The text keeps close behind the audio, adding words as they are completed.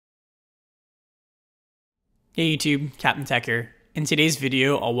Hey YouTube, Captain Tech here. In today's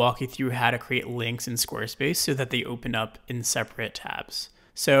video, I'll walk you through how to create links in Squarespace so that they open up in separate tabs.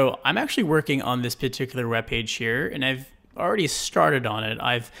 So I'm actually working on this particular web page here, and I've already started on it.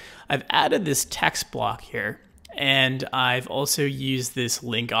 I've added this text block here, and I've also used this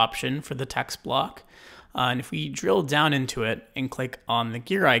link option for the text block. And if we drill down into it and click on the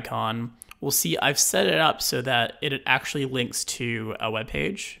gear icon, we'll see I've set it up so that it actually links to a web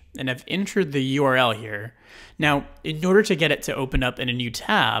page, and I've entered the URL here. Now, in order to get it to open up in a new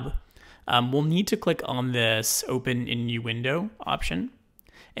tab, we'll need to click on this Open in New Window option.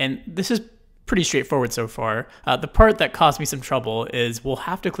 And this is pretty straightforward so far. The part that caused me some trouble is we'll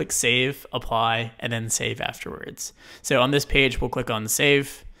have to click Save, Apply, and then Save afterwards. So on this page, we'll click on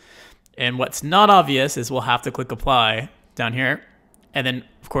Save. And what's not obvious is we'll have to click Apply down here. And then,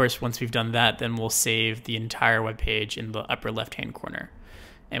 of course, once we've done that, then we'll save the entire web page in the upper left-hand corner.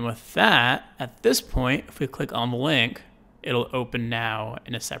 And with that, at this point, if we click on the link, it'll open now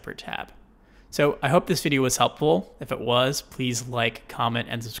in a separate tab. So I hope this video was helpful. If it was, please like, comment,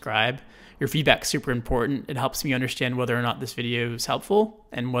 and subscribe. Your feedback is super important. It helps me understand whether or not this video is helpful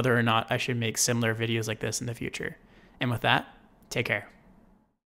and whether or not I should make similar videos like this in the future. And with that, take care.